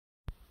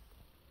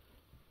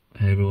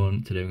Hey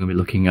everyone, today we're going to be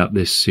looking at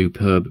this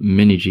superb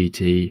Mini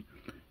GT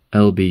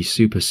LB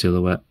Super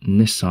Silhouette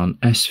Nissan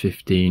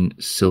S15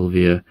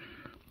 Silvia,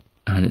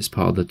 and it's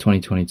part of the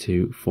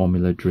 2022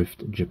 Formula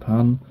Drift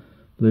Japan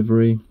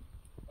livery.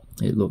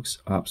 It looks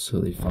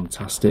absolutely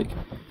fantastic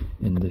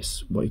in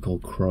this what you call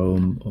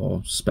chrome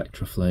or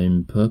spectra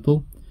flame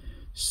purple.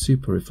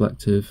 Super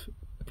reflective,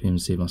 I can even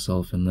see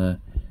myself in there,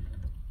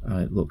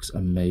 and it looks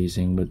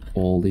amazing with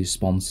all these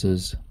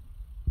sponsors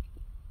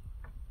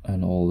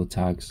and all the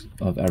tags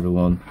of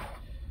everyone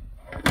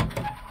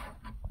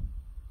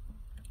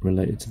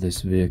related to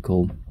this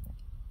vehicle,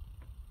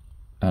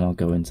 and I'll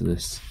go into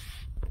this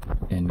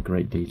in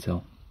great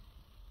detail.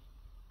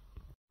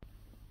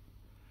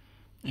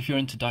 If you're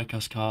into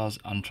diecast cars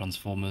and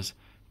transformers,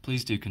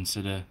 please do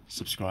consider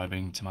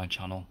subscribing to my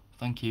channel.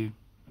 Thank you.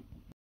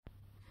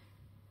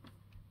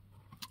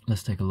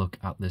 Let's take a look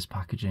at this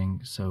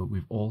packaging. So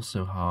we've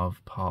also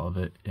have part of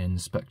it in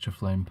spectra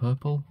flame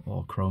purple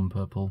or chrome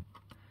purple.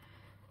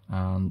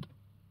 And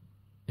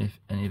if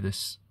any of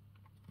this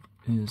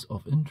is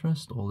of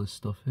interest, all this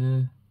stuff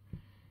here,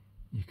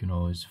 you can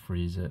always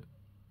freeze it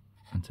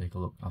and take a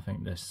look. I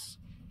think this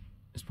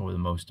is probably the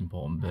most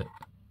important bit.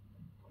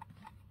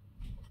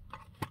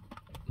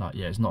 Like,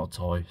 yeah, it's not a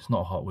toy, it's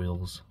not a Hot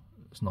Wheels,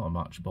 it's not a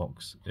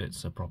Matchbox,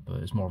 it's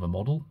more of a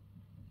model.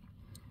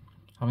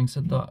 Having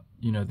said that,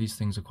 you know, these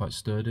things are quite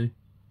sturdy.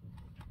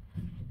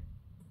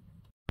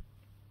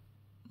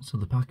 So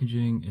the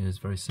packaging is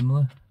very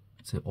similar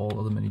to all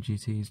other Mini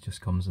GTs,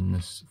 just comes in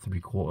this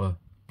 3/4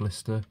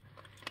 blister,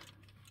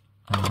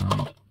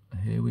 and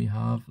here we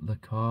have the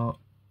car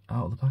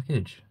out of the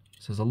package.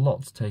 So there's a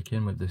lot to take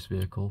in with this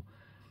vehicle,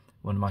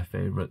 one of my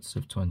favourites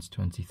of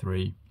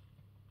 2023.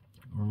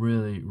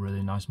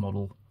 Really nice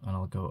model, and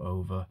I'll go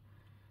over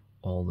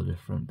all the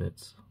different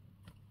bits.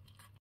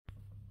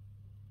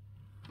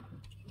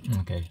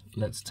 Okay,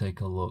 let's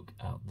take a look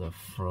at the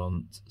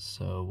front.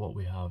 So what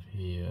we have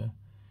here,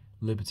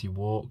 Liberty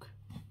Walk,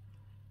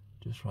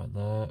 just right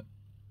there,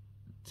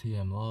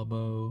 TM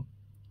Labo,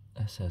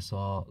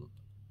 SSR.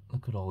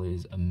 Look at all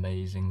these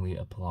amazingly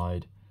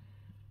applied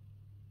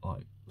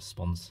like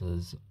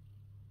sponsors,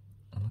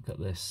 and look at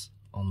this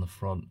on the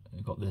front.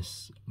 You've got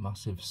this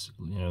massive,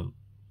 you know,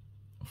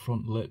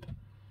 front lip,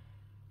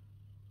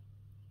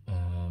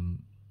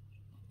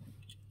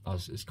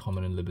 as is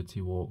common in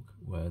Liberty Walk,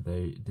 where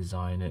they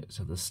design it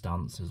so the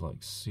stance is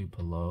like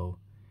super low,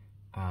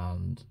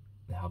 and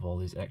they have all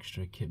these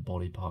extra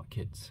body part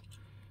kits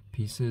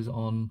pieces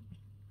on,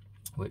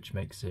 which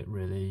makes it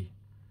really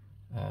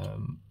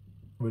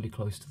really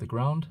close to the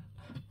ground.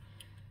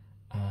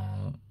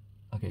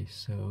 Okay,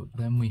 so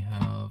then we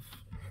have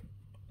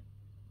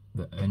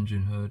the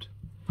engine hood.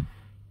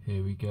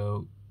 Here we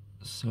go.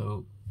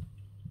 So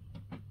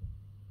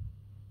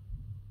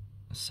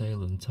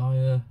sail and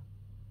tyre,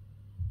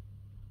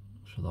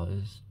 not sure that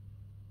is,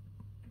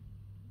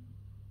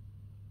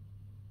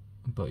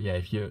 but yeah,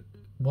 if you're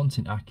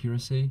wanting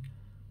accuracy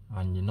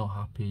and you're not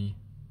happy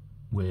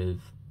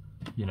with,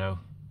 you know,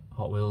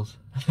 Hot Wheels,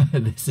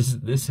 this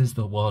is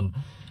the one.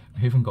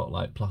 We've even got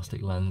like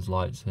plastic lens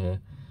lights here.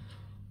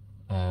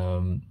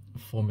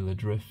 Formula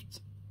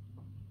Drift,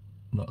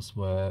 that's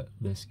where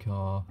this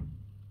car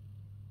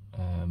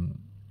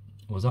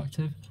was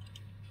active,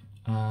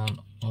 and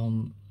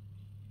on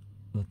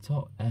the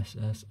top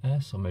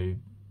SSS, or maybe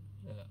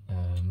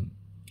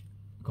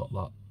got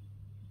that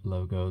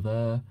logo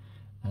there,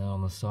 and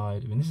on the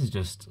side, I mean, this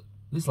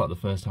is like the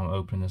first time I'm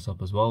opening this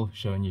up as well,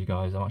 showing you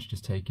guys. I'm actually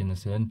just taking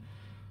this in.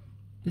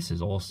 This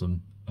is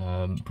awesome.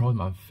 Probably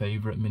my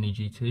favourite Mini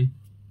GT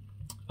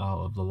out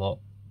of the lot,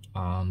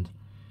 and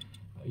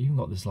you even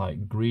got this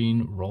like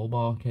green roll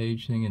bar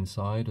cage thing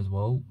inside as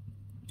well,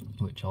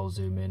 which I'll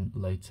zoom in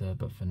later,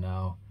 but for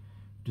now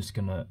I'm just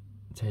gonna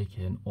take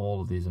in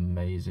all of these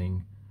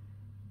amazing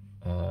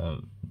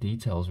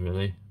details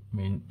really. I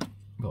mean,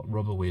 got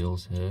rubber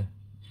wheels here.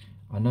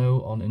 I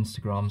know on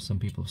Instagram some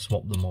people have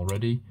swapped them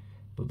already,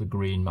 but the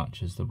green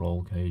matches the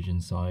roll cage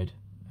inside,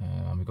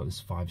 and we've got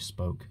this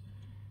 5-spoke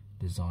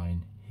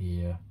design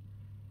here.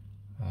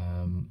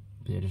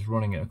 Yeah, just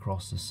running it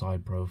across the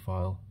side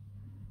profile,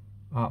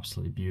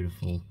 absolutely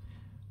beautiful.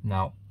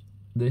 Now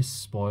this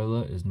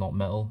spoiler is not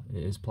metal,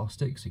 it is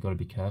plastic, so you've got to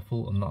be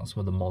careful, and that's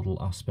where the model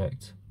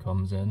aspect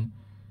comes in.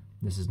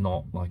 This is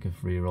not like a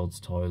 3-year-old's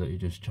toy that you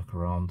just chuck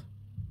around.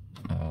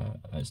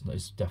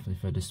 It's definitely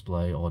for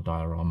display or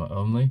diorama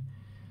only,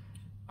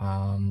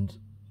 and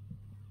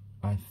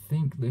I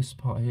think this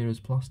part here is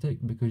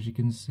plastic because you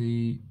can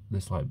see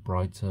this like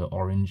brighter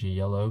orangey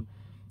yellow,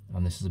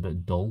 and this is a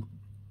bit dull,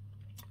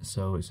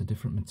 so it's a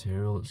different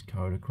material that's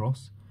carried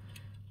across.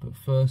 But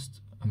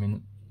first, I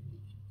mean,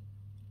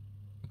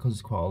 because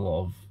it's got a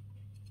lot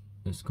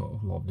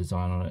of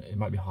design on it, it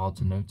might be hard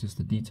to notice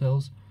the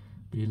details,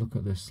 but you look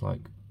at this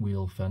like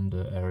wheel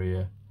fender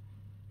area,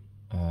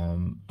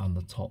 and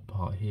the top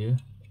part here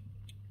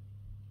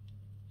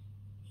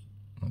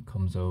that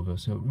comes over,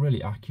 so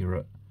really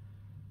accurate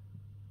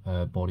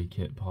body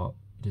kit part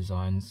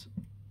designs.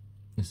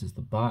 This is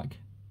the back,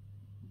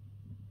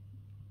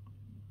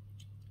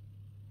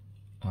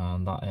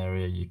 and that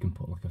area you can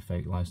put like a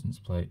fake license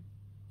plate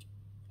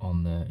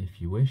on there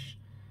if you wish.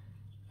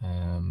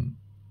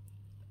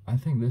 I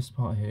think this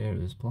part here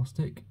is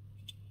plastic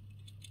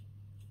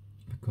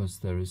because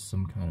there is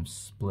some kind of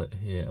split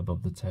here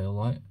above the tail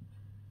light.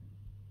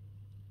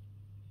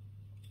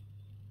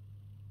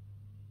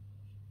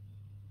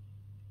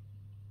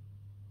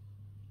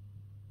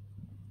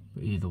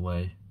 But either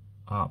way,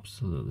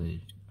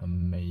 absolutely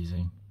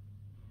amazing.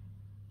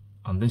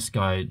 And this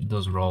guy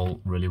does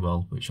roll really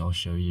well, which I'll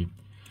show you.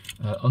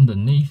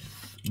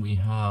 Underneath we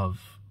have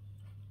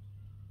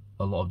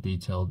a lot of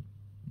detailed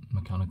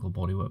mechanical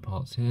bodywork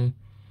parts here,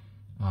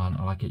 and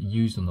I like it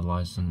used on the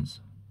license,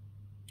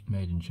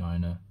 made in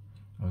China.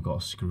 And we've got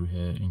a screw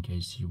here in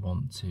case you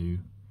want to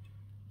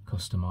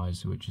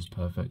customize, which is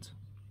perfect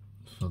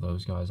for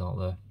those guys out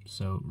there.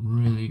 So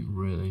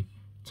really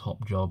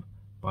top job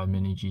by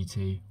Mini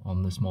GT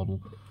on this model.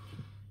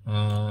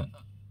 And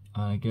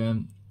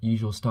again,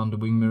 usual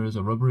standard wing mirrors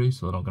are rubbery,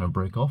 so they're not going to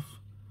break off.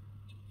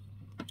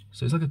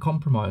 So it's like a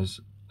compromise,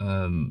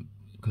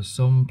 because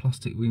some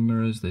plastic wing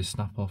mirrors, they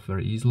snap off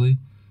very easily,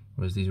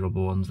 whereas these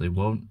rubber ones, they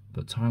won't.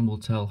 But time will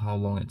tell how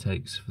long it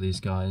takes for these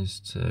guys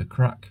to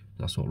crack.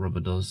 That's what rubber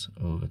does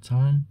over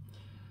time.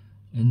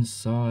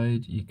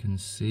 Inside you can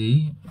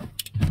see,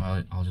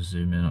 I'll just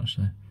zoom in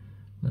actually.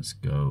 Let's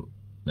go,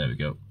 there we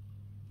go.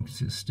 You can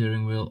see the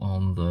steering wheel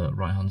on the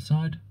right hand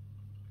side.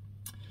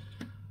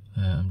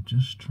 I'm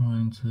just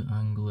trying to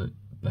angle it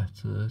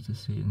better to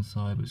see it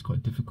inside, but it's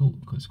quite difficult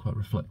because it's quite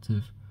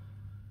reflective.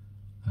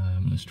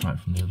 Let's try it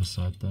from the other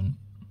side then.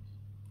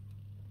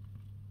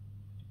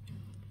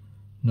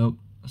 Nope,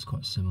 that's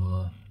quite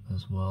similar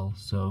as well.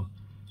 So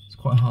it's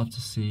quite hard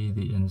to see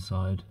the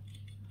inside,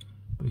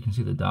 but you can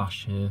see the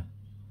dash here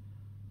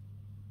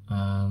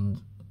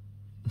and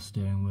the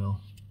steering wheel.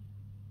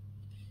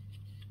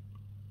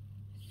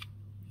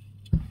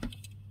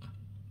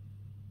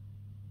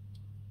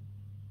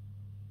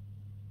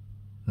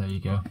 There you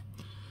go.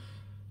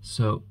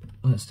 So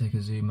let's take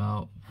a zoom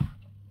out.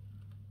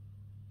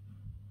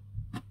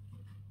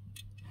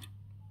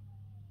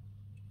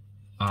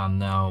 And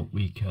now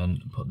we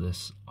can put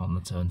this on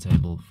the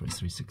turntable for its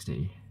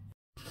 360.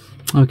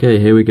 Okay,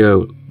 here we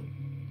go.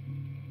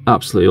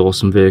 Absolutely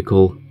awesome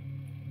vehicle.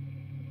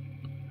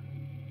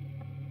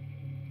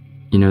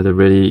 You know, they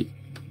really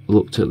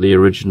looked at the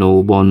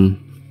original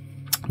one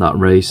that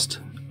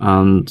raced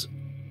and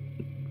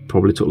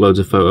probably took loads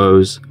of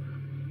photos.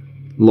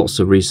 Lots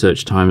of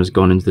research time has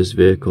gone into this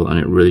vehicle and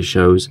it really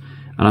shows.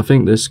 And I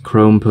think this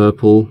chrome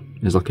purple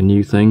is like a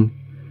new thing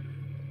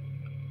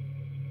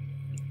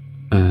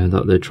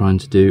that they're trying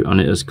to do,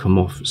 and it has come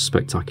off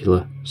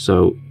spectacular.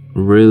 So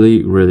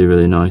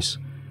really nice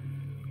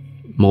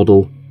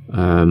model,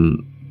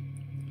 and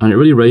it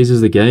really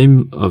raises the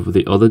game of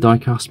the other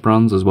diecast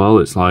brands as well.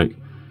 It's like,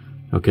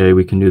 okay,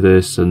 we can do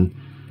this. And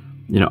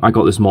you know, I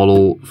got this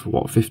model for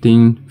what,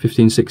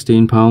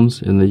 16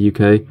 pounds in the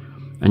UK.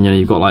 And you know,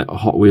 you've got like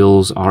Hot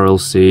Wheels,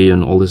 RLC,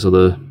 and all this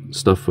other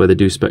stuff where they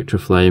do Spectra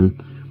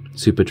Flame,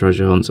 Super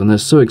Treasure Hunts, and they're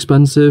so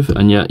expensive.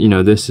 And yet, you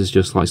know, this is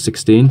just like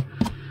 16.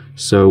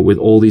 So with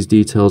all these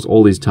details,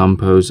 all these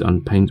tampos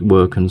and paint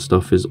work and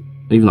stuff, is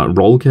even like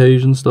roll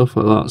cage and stuff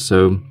like that.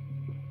 So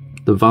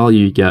the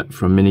value you get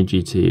from Mini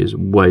GT is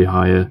way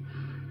higher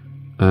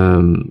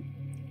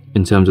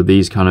in terms of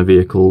these kind of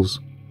vehicles.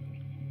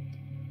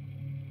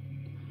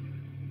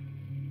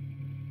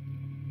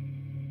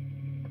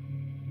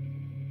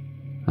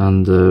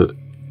 And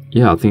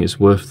yeah, I think it's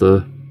worth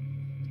the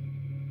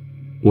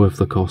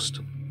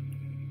cost.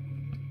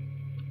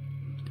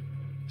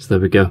 So there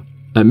we go.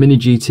 At Mini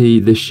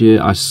GT this year,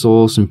 I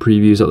saw some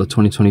previews at the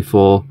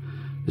 2024,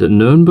 is it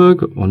Nuremberg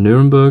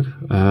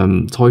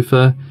Toy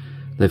Fair.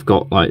 They've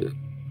got like,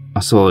 I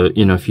saw,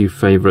 you know, a few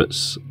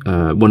favourites.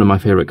 One of my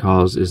favourite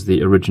cars is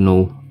the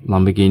original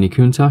Lamborghini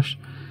Countach,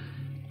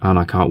 and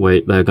I can't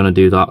wait. They're going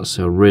to do that,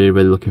 so really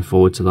looking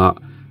forward to that.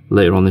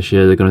 Later on this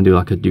year, they're going to do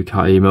like a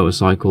Ducati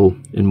motorcycle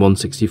in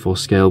 1/64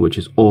 scale, which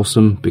is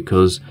awesome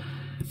because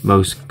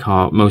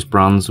most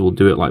brands will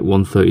do it like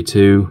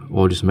 1/32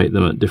 or just make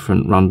them at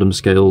different random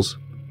scales.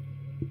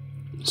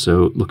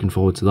 So looking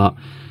forward to that.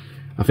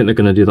 I think they're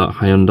going to do that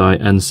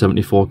Hyundai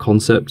N74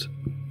 concept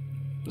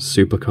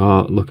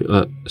supercar. Look at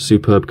that,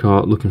 superb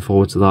car. Looking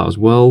forward to that as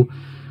well.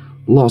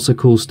 Lots of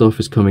cool stuff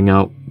is coming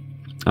out,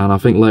 and I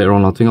think later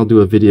on, I'll do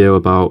a video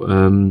about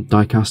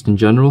diecast in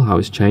general, how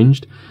it's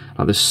changed.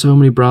 Like, there's so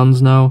many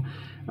brands now,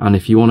 and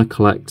if you want to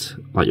collect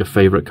like your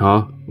favorite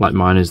car, like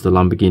mine is the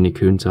Lamborghini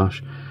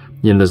Countach,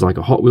 you know, there's like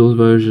a Hot Wheels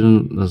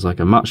version, there's like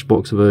a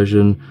Matchbox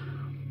version,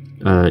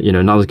 you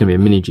know, now there's going to be a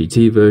Mini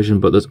GT version,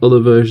 but there's other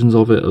versions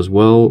of it as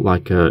well,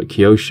 like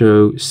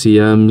Kyosho,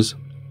 CMs.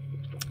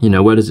 You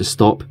know, where does it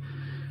stop?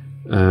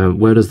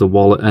 Where does the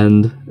wallet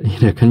end? You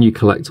know, can you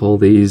collect all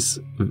these?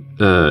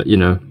 You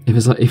know,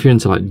 if you're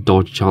into like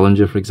Dodge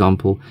Challenger, for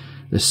example,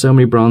 there's so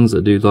many brands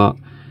that do that,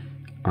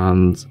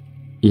 and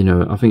you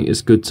know, I think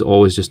it's good to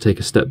always just take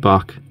a step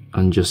back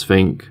and just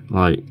think,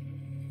 like,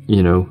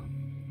 you know,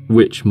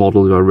 which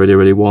model do I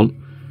really want,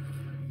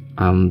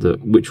 and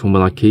which one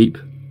will I keep?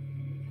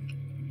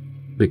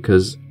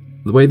 because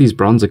the way these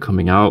brands are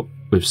coming out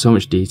with so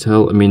much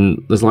detail, I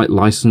mean, there's like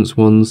licensed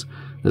ones,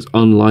 there's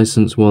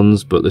unlicensed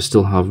ones, but they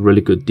still have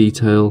really good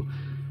detail.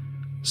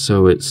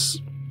 So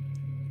it's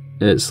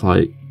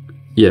like,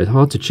 yeah,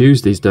 hard to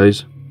choose these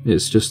days.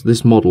 It's just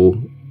this model,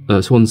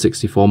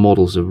 164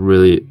 models have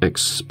really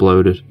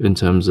exploded in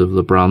terms of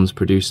the brands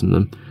producing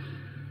them.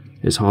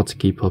 It's hard to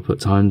keep up at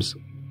times.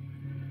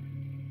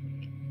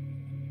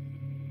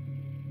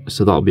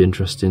 So that'll be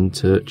interesting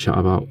to chat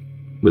about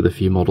with a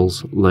few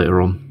models later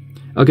on.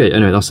 Okay,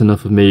 anyway, that's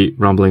enough of me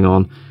rambling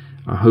on.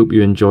 I hope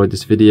you enjoyed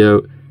this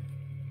video,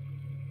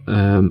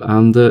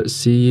 and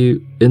see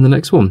you in the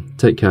next one.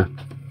 Take care.